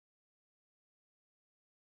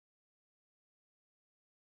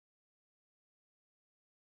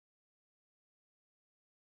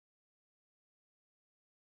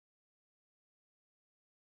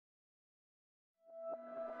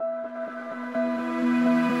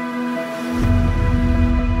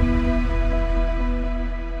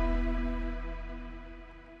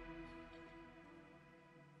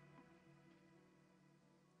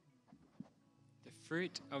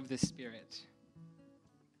fruit of the Spirit.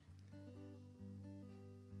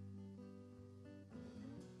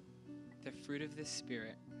 The fruit of the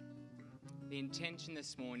Spirit. The intention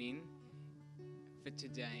this morning for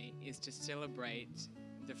today is to celebrate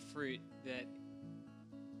the fruit that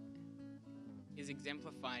is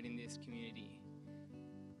exemplified in this community,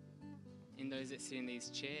 in those that sit in these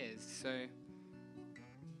chairs. So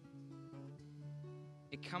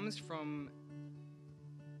it comes from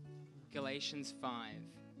Galatians 5.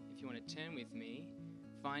 If you want to turn with me,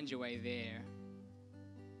 find your way there.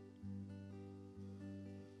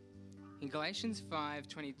 In Galatians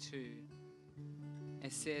 5:22,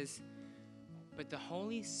 it says, "But the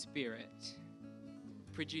Holy Spirit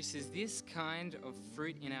produces this kind of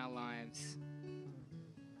fruit in our lives: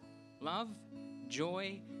 love,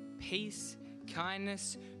 joy, peace,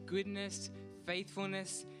 kindness, goodness,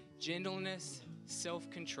 faithfulness, gentleness,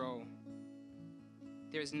 self-control.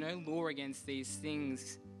 There is no law against these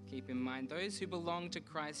things. Keep in mind, those who belong to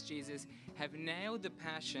Christ Jesus have nailed the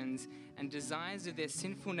passions and desires of their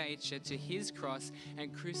sinful nature to his cross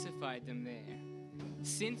and crucified them there.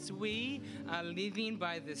 Since we are living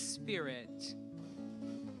by the Spirit,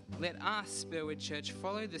 let us, Burwood Church,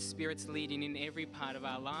 follow the Spirit's leading in every part of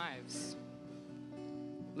our lives.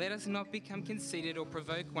 Let us not become conceited or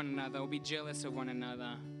provoke one another or be jealous of one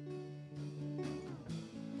another."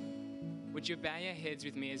 Would you bow your heads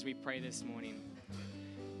with me as we pray this morning?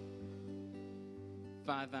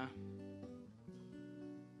 Father,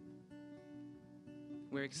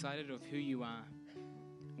 we're excited of who you are,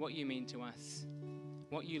 what you mean to us,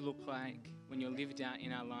 what you look like when you're lived out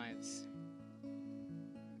in our lives.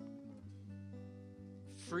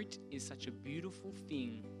 Fruit is such a beautiful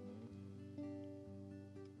thing.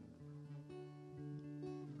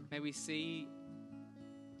 May we see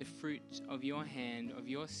the fruit of your hand, of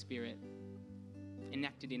your Spirit,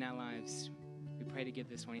 enacted in our lives. We pray together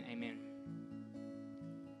this morning. Amen.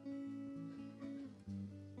 Thank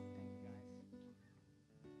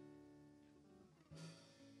you, guys.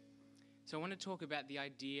 So I want to talk about the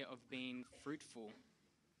idea of being fruitful.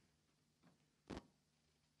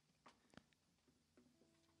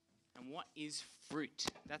 And what is fruit?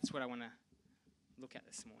 That's what I want to look at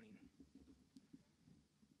this morning.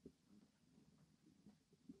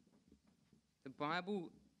 The Bible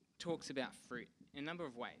talks about fruit in a number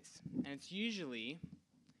of ways, and it's usually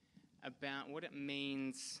about what it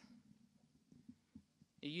means.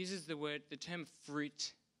 It uses the term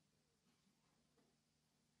fruit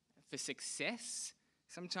for success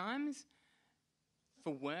sometimes,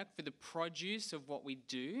 for work, for the produce of what we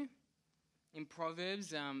do. In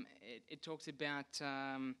Proverbs, it talks about,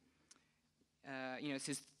 it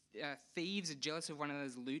says, thieves are jealous of one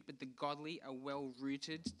another's loot, but the godly are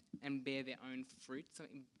well-rooted and bear their own fruit. So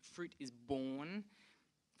fruit is born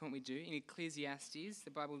from what we do. In Ecclesiastes,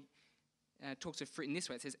 the Bible talks of fruit in this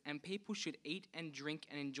way. It says, "And people should eat and drink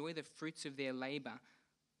and enjoy the fruits of their labor,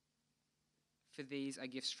 for these are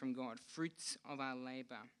gifts from God." Fruits of our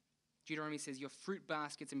labor. Deuteronomy says, "Your fruit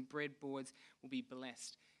baskets and bread boards will be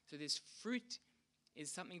blessed." So this fruit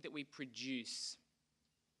is something that we produce.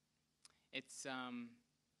 It's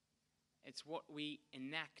what we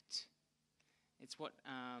enact. It's what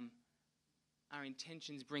our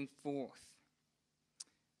intentions bring forth.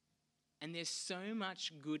 And there's so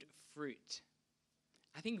much good fruit.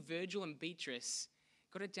 I think Virgil and Beatrice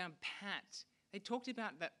got it down pat. They talked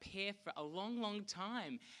about that pair for a long, long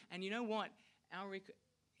time. And you know what?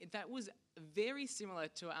 That was very similar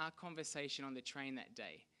to our conversation on the train that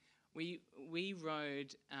day. We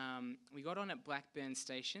rode, we got on at Blackburn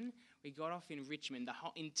Station. We got off in Richmond. The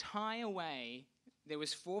whole entire way, there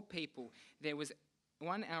was 4 people. There was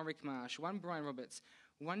one Alric Marsh, one Brian Roberts,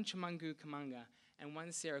 one Chimungu Kamanga, and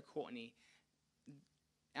one Sarah Courtney.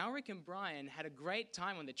 Alric and Brian had a great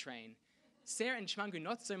time on the train. Sarah and Chimungu,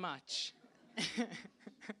 not so much.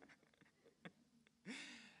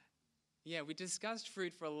 Yeah, we discussed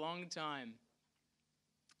fruit for a long time.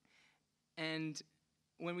 And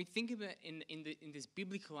when we think about in this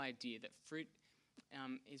biblical idea that fruit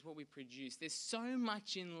is what we produce, there's so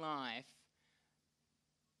much in life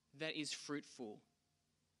that is fruitful,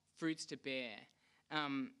 fruits to bear. For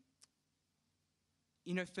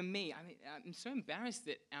me, I'm so embarrassed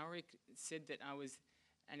that Alric said that I was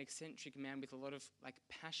an eccentric man with a lot of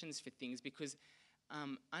passions for things, because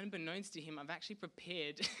unbeknownst to him, I've actually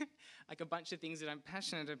prepared a bunch of things that I'm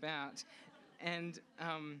passionate about, and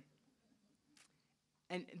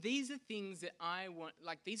these are things that I want.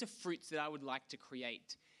 These are fruits that I would like to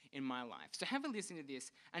create in my life. So have a listen to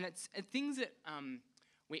this, and it's things that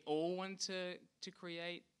we all want to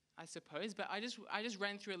create, I suppose. But I just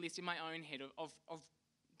ran through a list in my own head of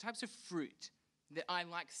types of fruit that I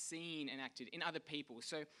like seeing enacted in other people.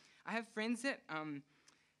 So I have friends that,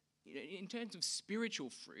 in terms of spiritual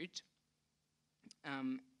fruit,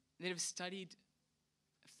 that have studied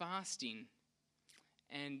fasting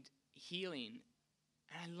and healing.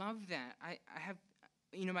 And I love that. I have,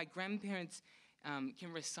 my grandparents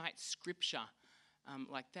can recite scripture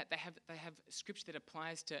like that. They have scripture that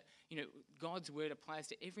applies to, God's word applies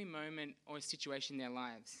to every moment or situation in their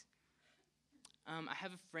lives. I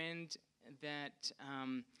have a friend that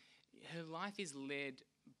her life is led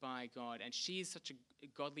by God, and she is such a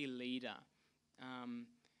godly leader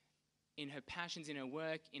in her passions, in her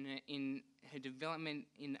work, in her development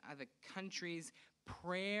in other countries.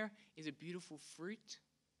 Prayer is a beautiful fruit.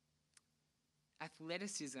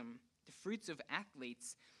 Athleticism, the fruits of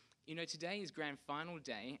athletes. Today is grand final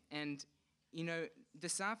day, and,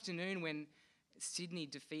 this afternoon when Sydney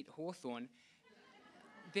defeat Hawthorn,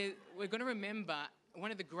 we're going to remember one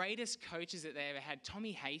of the greatest coaches that they ever had,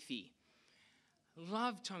 Tommy Hafey.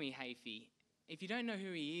 Love Tommy Hafey. If you don't know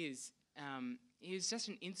who he is was just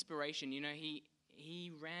an inspiration.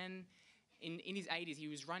 He ran in his 80s. He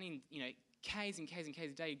was running, Ks and Ks and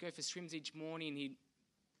Ks a day. He'd go for swims each morning. He'd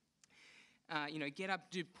get up,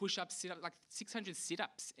 do push-ups, sit-ups, like 600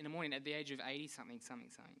 sit-ups in the morning at the age of 80 something.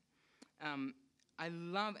 I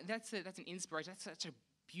love that's an inspiration. That's such a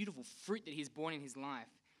beautiful fruit that he's born in his life.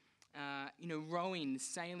 Rowing,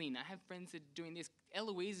 sailing. I have friends that are doing this.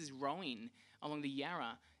 Eloise is rowing along the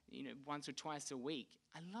Yarra, once or twice a week.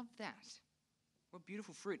 I love that. What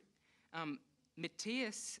beautiful fruit.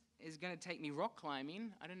 Matthias is going to take me rock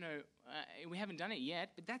climbing. I don't know, we haven't done it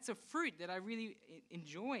yet, but that's a fruit that I really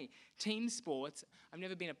enjoy. Team sports, I've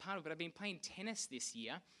never been a part of, but I've been playing tennis this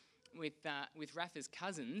year with Ratha's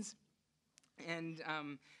cousins, and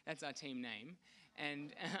that's our team name.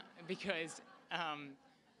 And because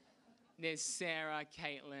there's Sarah,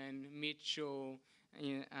 Caitlin, Mitchell,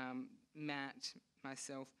 Matt,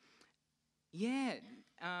 myself. Yeah,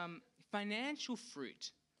 financial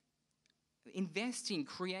fruit. Investing,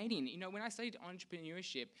 creating. When I studied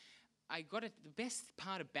entrepreneurship, the best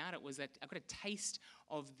part about it was that I got a taste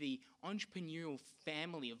of the entrepreneurial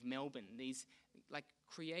family of Melbourne. These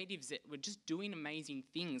creatives that were just doing amazing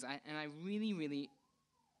things. And I really, really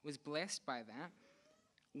was blessed by that.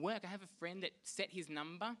 Work, I have a friend that set his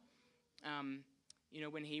number.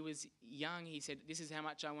 When he was young, he said, this is how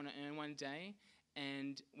much I want to earn one day.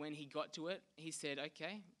 And when he got to it, he said,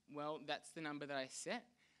 okay, well, that's the number that I set.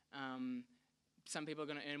 Some people are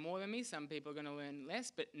going to earn more than me, some people are going to earn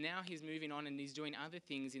less, but now he's moving on and he's doing other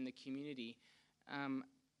things in the community.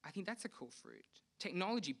 I think that's a cool fruit.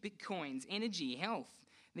 Technology, bitcoins, energy, health,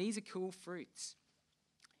 these are cool fruits.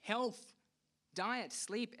 Health, diet,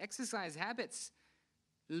 sleep, exercise habits,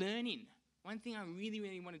 learning. One thing I really,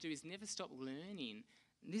 really want to do is never stop learning.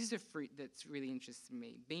 This is a fruit that's really interested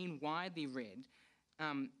me. Being widely read.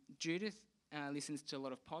 Judith listens to a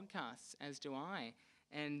lot of podcasts, as do I,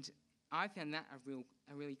 and I found that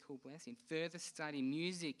a really cool blessing. Further study,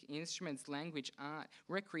 music, instruments, language, art,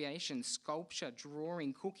 recreation, sculpture,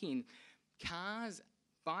 drawing, cooking, cars,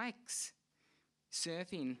 bikes,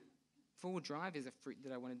 surfing. Four-wheel drive is a fruit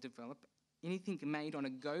that I want to develop. Anything made on a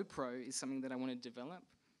GoPro is something that I want to develop.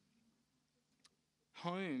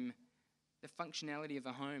 Home, the functionality of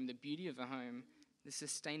a home, the beauty of a home, the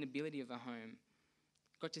sustainability of a home.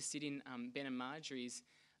 Got to sit in Ben and Marjorie's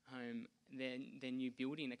home, their new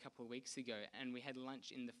building, a couple of weeks ago, and we had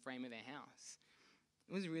lunch in the frame of their house.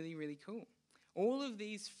 It was really, really cool. All of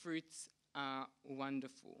these fruits are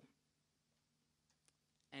wonderful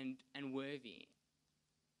and worthy.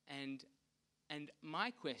 And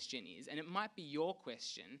my question is, and it might be your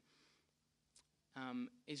question,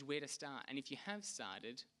 is where to start. And if you have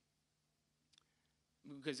started,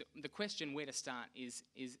 because the question where to start is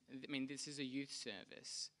this is a youth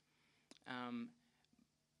service.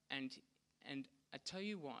 And I tell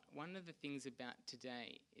you what, one of the things about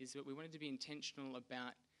today is that we wanted to be intentional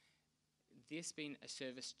about this being a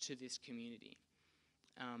service to this community.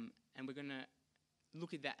 And we're going to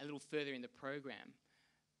look at that a little further in the program.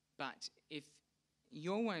 But if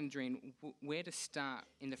you're wondering where to start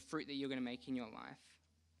in the fruit that you're going to make in your life,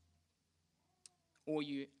 or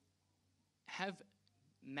you have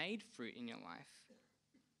made fruit in your life,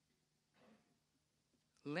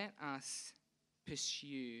 let us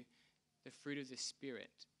pursue the fruit of the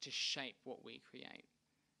Spirit to shape what we create.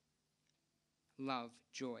 Love,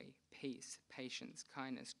 joy, peace, patience,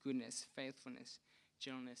 kindness, goodness, faithfulness,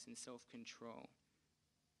 gentleness, and self-control.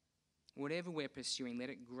 Whatever we're pursuing, let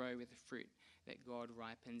it grow with the fruit that God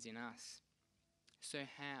ripens in us. So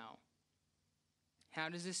how? How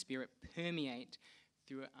does the Spirit permeate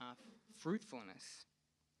through our fruitfulness?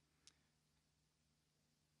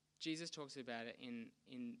 Jesus talks about it in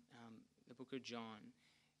the book of John.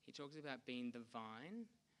 He talks about being the vine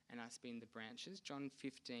and us being the branches. John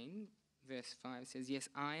 15, verse 5 says, "Yes,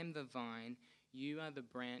 I am the vine, you are the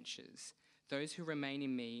branches. Those who remain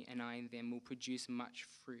in me and I in them will produce much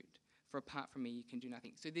fruit. For apart from me, you can do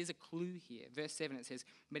nothing." So there's a clue here. Verse 7, it says,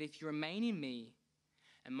 "But if you remain in me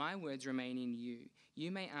and my words remain in you,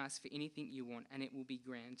 you may ask for anything you want and it will be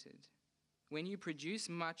granted. When you produce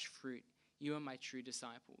much fruit, you are my true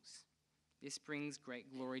disciples. This brings great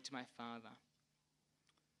glory to my Father."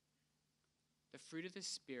 The fruit of the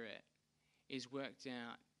Spirit is worked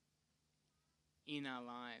out in our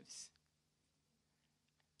lives.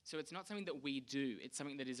 So it's not something that we do, it's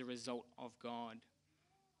something that is a result of God.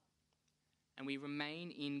 And we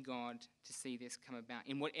remain in God to see this come about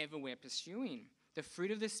in whatever we're pursuing. The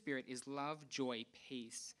fruit of the Spirit is love, joy,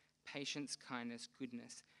 peace, patience, kindness,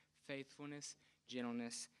 goodness, faithfulness,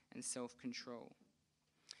 gentleness, and self-control.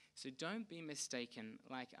 So don't be mistaken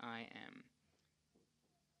like I am.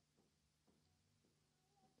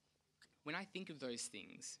 When I think of those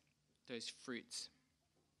things, those fruits,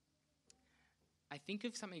 I think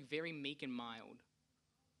of something very meek and mild.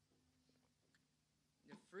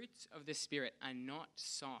 The fruits of the Spirit are not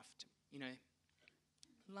soft.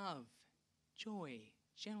 Love, joy,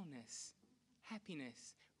 gentleness,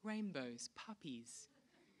 happiness, rainbows, puppies.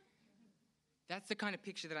 That's the kind of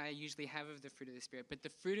picture that I usually have of the fruit of the Spirit. But the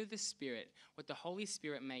fruit of the Spirit, what the Holy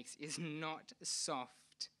Spirit makes, is not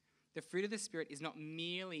soft. The fruit of the Spirit is not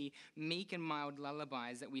merely meek and mild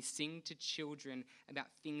lullabies that we sing to children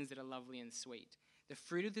about things that are lovely and sweet. The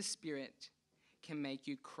fruit of the Spirit can make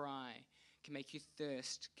you cry, can make you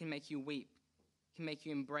thirst, can make you weep, can make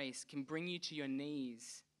you embrace, can bring you to your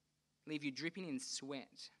knees, leave you dripping in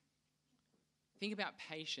sweat. Think about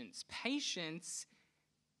patience.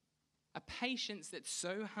 A patience that's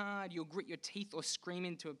so hard you'll grit your teeth or scream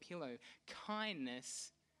into a pillow.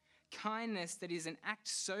 Kindness that is an act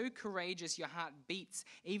so courageous your heart beats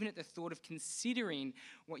even at the thought of considering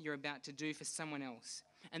what you're about to do for someone else,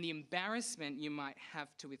 and the embarrassment you might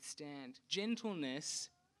have to withstand. Gentleness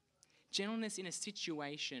in a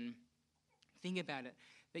situation, think about it,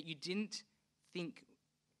 that you didn't think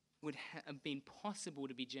would have been possible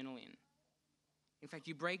to be gentle in. In fact,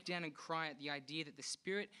 you break down and cry at the idea that the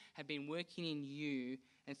Spirit had been working in you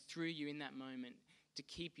and through you in that moment to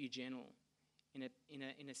keep you gentle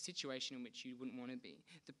in a situation in which you wouldn't want to be.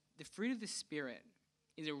 The fruit of the Spirit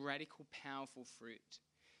is a radical, powerful fruit.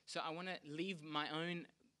 So I want to leave my own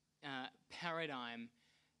paradigm,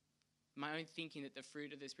 my own thinking that the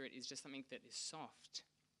fruit of the Spirit is just something that is soft.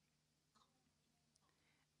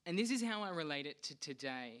 And this is how I relate it to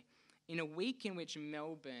today. In a week in which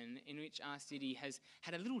Melbourne, in which our city has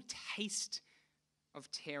had a little taste of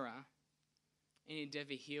terror, in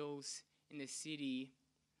Endeavour Hills, in the city,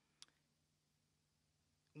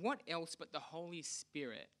 what else but the Holy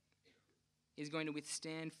Spirit is going to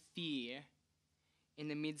withstand fear in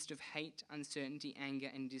the midst of hate, uncertainty, anger,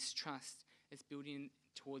 and distrust that's building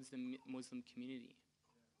towards the Muslim community?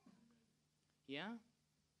 Yeah?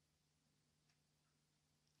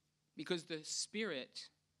 Because the Spirit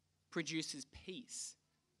produces peace.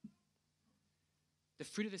 The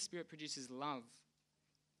fruit of the Spirit produces love.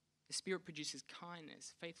 The Spirit produces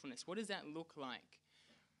kindness, faithfulness. What does that look like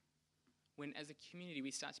when, as a community, we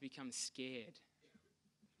start to become scared?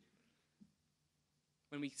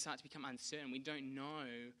 When we start to become uncertain, we don't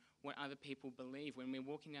know what other people believe. When we're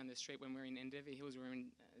walking down the street, when we're in Endeavour Hills, we're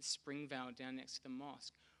in Springvale down next to the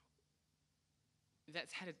mosque.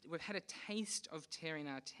 We've had a taste of terror in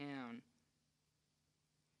our town.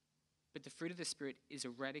 But the fruit of the Spirit is a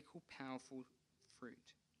radical, powerful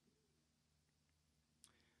fruit.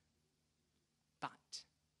 But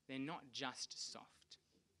they're not just soft.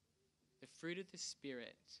 The fruit of the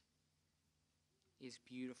Spirit is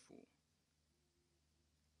beautiful,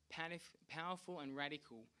 powerful and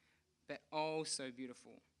radical, but also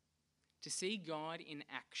beautiful. To see God in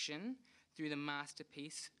action through the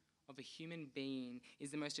masterpiece of a human being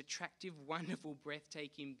is the most attractive, wonderful,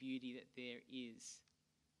 breathtaking beauty that there is.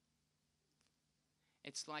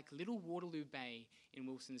 It's like Little Waterloo Bay in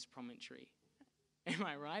Wilson's Promontory. Am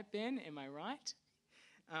I right, Ben? Am I right?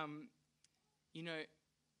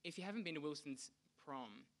 If you haven't been to Wilson's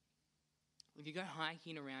Prom, if you go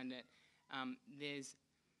hiking around it,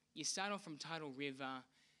 you start off from Tidal River,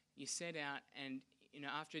 you set out, and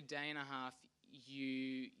after a day and a half,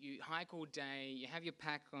 you hike all day, you have your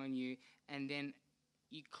pack on you, and then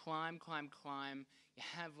you climb, you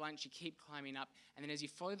have lunch, you keep climbing up, and then as you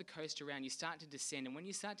follow the coast around, you start to descend. And when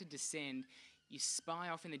you start to descend, you spy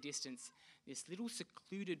off in the distance this little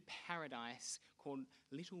secluded paradise called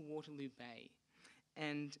Little Waterloo Bay.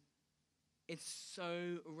 And It's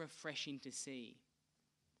so refreshing to see.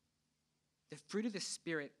 The fruit of the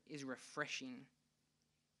Spirit is refreshing.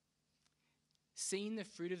 Seeing the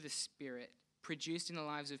fruit of the Spirit produced in the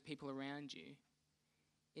lives of people around you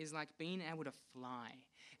is like being able to fly.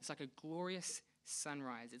 It's like a glorious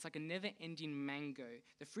sunrise. It's like a never-ending mango.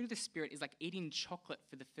 The fruit of the Spirit is like eating chocolate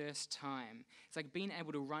for the first time. It's like being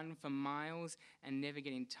able to run for miles and never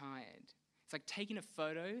getting tired. It's like taking a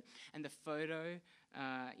photo, and the photo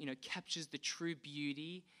captures the true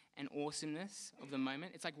beauty and awesomeness of the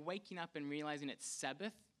moment. It's like waking up and realizing it's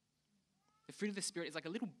Sabbath. The fruit of the Spirit is like a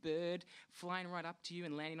little bird flying right up to you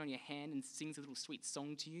and landing on your hand and sings a little sweet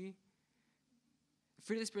song to you. The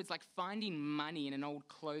fruit of the Spirit is like finding money in an old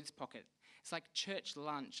clothes pocket. It's like church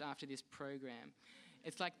lunch after this program.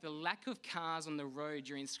 It's like the lack of cars on the road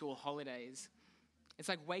during school holidays. It's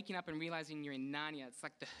like waking up and realizing you're in Narnia. It's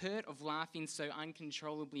like the hurt of laughing so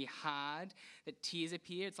uncontrollably hard that tears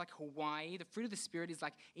appear. It's like Hawaii. The fruit of the Spirit is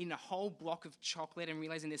like eating a whole block of chocolate and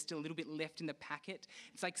realizing there's still a little bit left in the packet.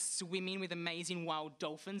 It's like swimming with amazing wild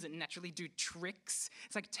dolphins that naturally do tricks.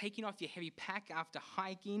 It's like taking off your heavy pack after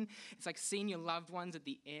hiking. It's like seeing your loved ones at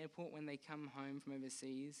the airport when they come home from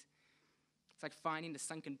overseas. It's like finding the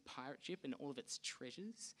sunken pirate ship and all of its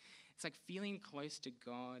treasures. It's like feeling close to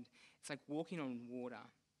God. It's like walking on water.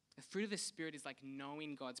 The fruit of the Spirit is like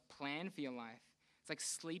knowing God's plan for your life. It's like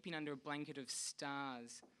sleeping under a blanket of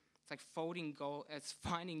stars. It's like finding gold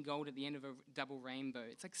at the end of a double rainbow.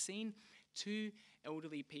 It's like seeing two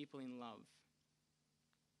elderly people in love.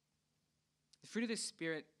 The fruit of the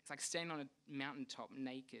Spirit is like standing on a mountaintop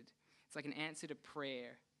naked. It's like an answer to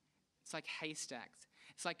prayer. It's like haystacks.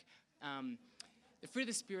 It's like the fruit of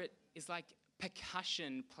the Spirit is like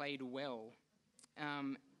percussion played well.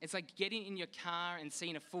 It's like getting in your car and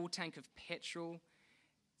seeing a full tank of petrol.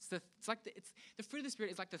 The fruit of the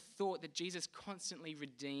Spirit is like the thought that Jesus constantly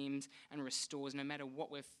redeems and restores no matter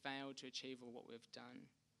what we've failed to achieve or what we've done.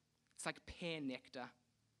 It's like pear nectar.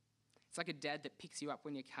 It's like a dad that picks you up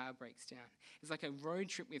when your car breaks down. It's like a road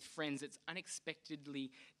trip with friends that's unexpectedly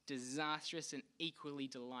disastrous and equally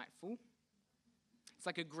delightful. It's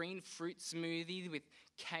like a green fruit smoothie with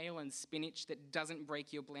kale and spinach that doesn't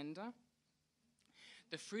break your blender.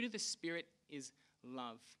 The fruit of the Spirit is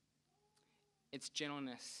love. It's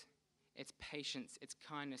gentleness. It's patience. It's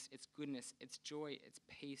kindness. It's goodness. It's joy. It's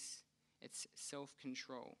peace. It's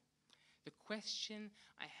self-control. The question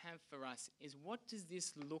I have for us is, what does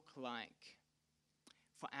this look like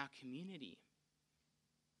for our community?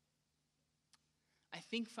 I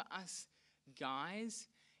think for us guys,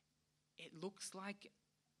 it looks like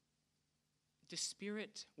the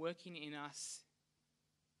Spirit working in us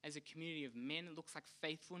as a community of men. It looks like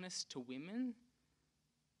faithfulness to women,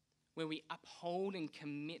 where we uphold and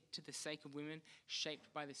commit to the sake of women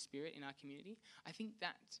shaped by the Spirit in our community. I think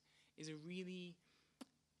that is a really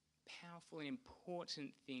powerful and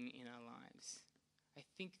important thing in our lives. I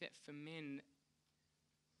think that for men,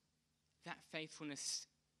 that faithfulness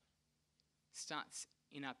starts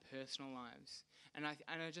in our personal lives. And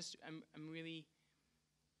I'm really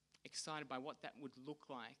excited by what that would look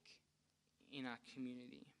like in our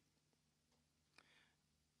community.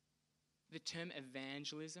 The term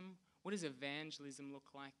evangelism, what does evangelism look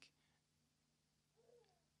like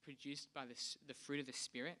produced by the fruit of the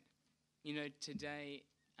Spirit? You know, today,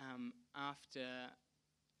 after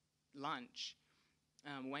lunch,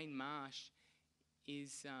 Wayne Marsh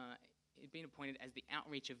is been appointed as the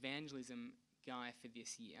outreach evangelism guy for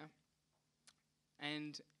this year.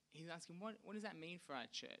 And he's asking, what does that mean for our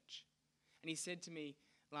church? And he said to me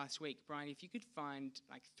last week, Brian, if you could find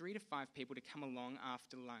like 3 to 5 people to come along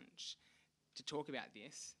after lunch to talk about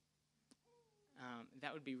this,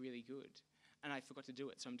 that would be really good. And I forgot to do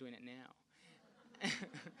it, so I'm doing it now.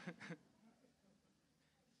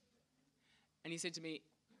 And he said to me,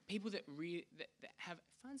 people that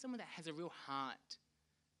find someone that has a real heart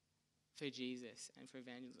for Jesus and for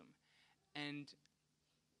evangelism. And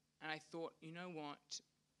I thought, you know what?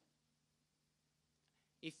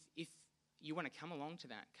 If you want to come along to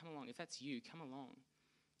that, come along. If that's you, come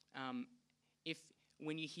along. If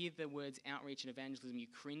when you hear the words outreach and evangelism, you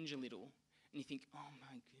cringe a little and you think, oh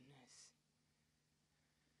my goodness,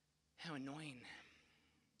 how annoying.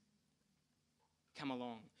 Come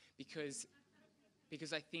along. Because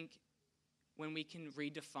I think when we can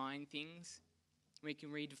redefine things, we can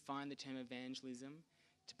redefine the term evangelism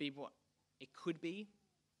to be what it could be,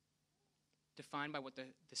 defined by what the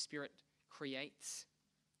Spirit creates,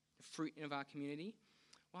 the fruit of our community,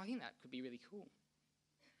 well, I think that could be really cool.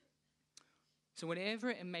 So whatever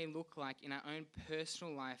it may look like in our own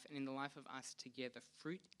personal life and in the life of us together,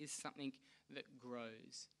 fruit is something that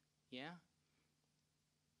grows, yeah?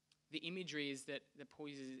 The imagery is that Paul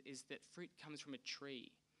uses is that fruit comes from a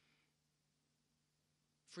tree.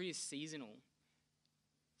 Fruit is seasonal.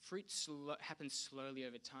 Fruit happens slowly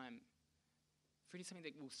over time. Fruit is something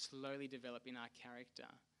that will slowly develop in our character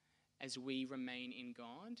as we remain in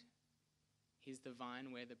God. He's the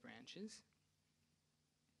vine, we're the branches.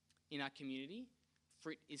 In our community,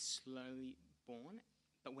 fruit is slowly born,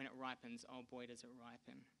 but when it ripens, oh boy, does it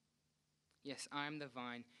ripen. Yes, I am the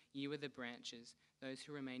vine, you are the branches. Those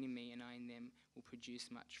who remain in me and I in them will produce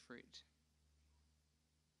much fruit.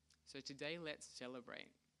 So today, let's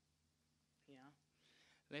celebrate. Yeah?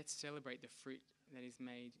 Let's celebrate the fruit that is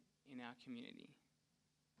made in our community.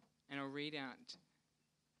 And I'll read out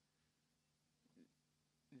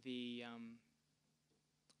the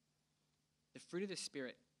fruit of the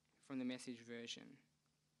Spirit from the Message version.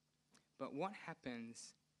 But what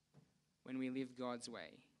happens when we live God's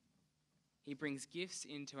way? He brings gifts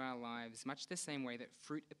into our lives, much the same way that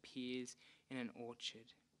fruit appears in an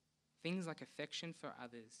orchard. Things like affection for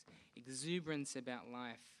others, exuberance about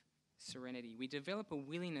life, serenity. We develop a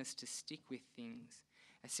willingness to stick with things,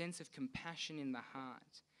 a sense of compassion in the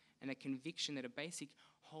heart, and a conviction that a basic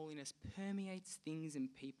holiness permeates things and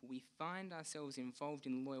people. We find ourselves involved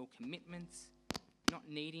in loyal commitments, not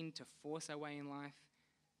needing to force our way in life,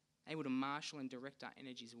 able to marshal and direct our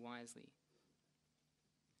energies wisely.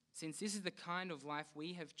 Since this is the kind of life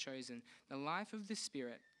we have chosen, the life of the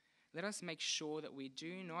Spirit, let us make sure that we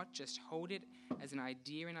do not just hold it as an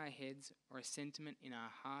idea in our heads or a sentiment in our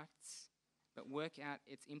hearts, but work out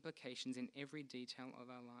its implications in every detail of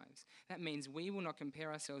our lives. That means we will not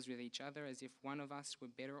compare ourselves with each other as if one of us were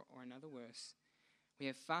better or another worse. We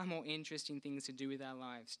have far more interesting things to do with our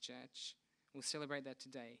lives, church. We'll celebrate that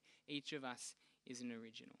today. Each of us is an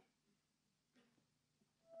original.